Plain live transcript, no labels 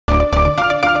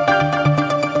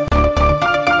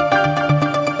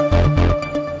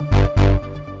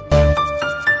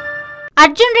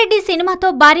అర్జున్ రెడ్డి సినిమాతో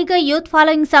భారీగా youth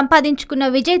following సంపాదించుకున్న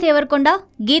విజయ్ దేవరకొండ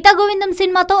గీతా గోవిందం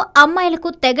సినిమాతో అమ్మాయిలకు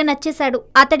తెగ నచ్చేశాడు.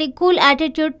 అతడి కూల్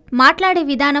యాటిట్యూడ్, మాట్లాడే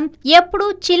విధానం, ఎప్పుడూ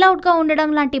చిల్అవుట్ గా ఉండడం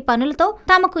లాంటి పనులతో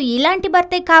తమకు ఇలాంటి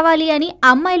భర్తే కావాలి అని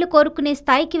అమ్మాయిలు కోరుకునే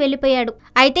స్థాయికి వెళ్లిపోయాడు.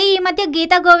 అయితే ఈ మధ్య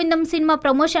గీతా గోవిందం సినిమా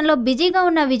ప్రమోషన్ లో బిజీగా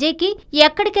ఉన్న విజయ్ కి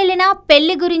ఎక్కడికెళ్లినా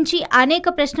పెళ్లి గురించి అనేక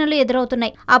ప్రశ్నలు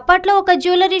ఎదురవుతున్నాయి. అప్పట్లో ఒక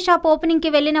జ్యువెలరీ షాప్ ఓపెనింగ్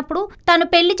కి వెళ్లినప్పుడు తను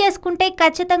పెళ్లి చేసుకుంటే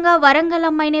ఖచ్చితంగా వరంగల్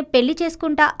అమ్మాయినే పెళ్లి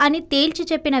చేసుకుంటా అని తేల్చి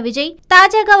చెప్పిన విజయ్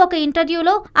తాజాగా ఒక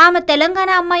ఇంటర్వ్యూలో ఆమె తెలంగాణ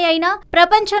అమ్మాయి అయినా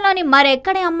ప్రపంచంలోని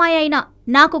మరెక్కడి అమ్మాయి అయినా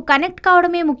నాకు కనెక్ట్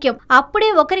కావడమే ముఖ్యం, అప్పుడే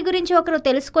ఒకరి గురించి ఒకరు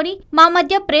తెలుసుకొని మా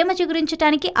మధ్య ప్రేమ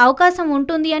చిగురించడానికి అవకాశం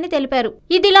ఉంటుంది అని తెలిపారు.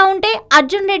 ఇదిలా ఉంటే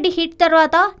అర్జున్ రెడ్డి హిట్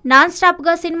తర్వాత నాన్ స్టాప్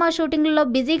గా సినిమా షూటింగ్లలో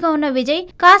బిజీగా ఉన్న విజయ్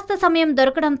కాస్త సమయం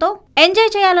దొరకడంతో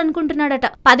ఎంజాయ్ చేయాలనుకుంటున్నాడట.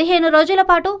 15 రోజుల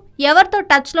పాటు ఎవరితో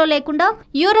టచ్ లో లేకుండా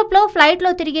యూరోప్ లో ఫ్లైట్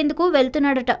లో తిరిగేందుకు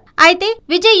వెళ్తున్నాడట. అయితే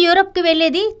విజయ్ యూరోప్ కి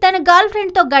వెళ్లేది తన గర్ల్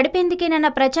ఫ్రెండ్ తో గడిపేందుకేనన్న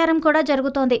ప్రచారం కూడా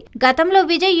జరుగుతోంది. గతంలో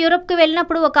విజయ్ యూరోప్ కి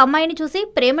వెళ్లినప్పుడు ఒక అమ్మాయిని చూసి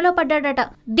ప్రేమలో పడ్డాడట.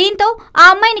 దీంతో ఆ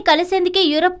అమ్మాయిని కలిసేందుకే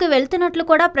యూరోప్ కి వెళ్తున్నట్లు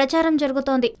కూడా ప్రచారం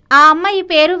జరుగుతోంది. ఆ అమ్మాయి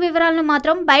పేరు వివరాలను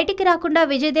మాత్రం బయటికి రాకుండా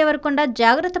విజయ్ దేవరకొండ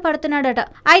జాగ్రత్త పడుతున్నాడట.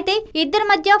 అయితే ఇద్దరి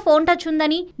మధ్య ఫోన్ టచ్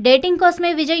ఉందని, డేటింగ్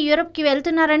కోసమే విజయ్ యూరోప్ కి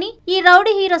వెళ్తున్నారని ఈ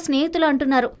రౌడీ హీరో స్నేహితులు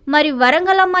అంటున్నారు. మరి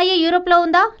వరంగల్ అమ్మాయి యూరోప్ లో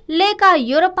ఉందా, లేక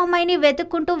యూరోప్ అమ్మాయిని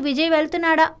వెతుక్కుంటూ విజయ్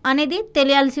వెళ్తున్నాడా అనేది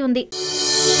తెలియాల్సి ఉంది.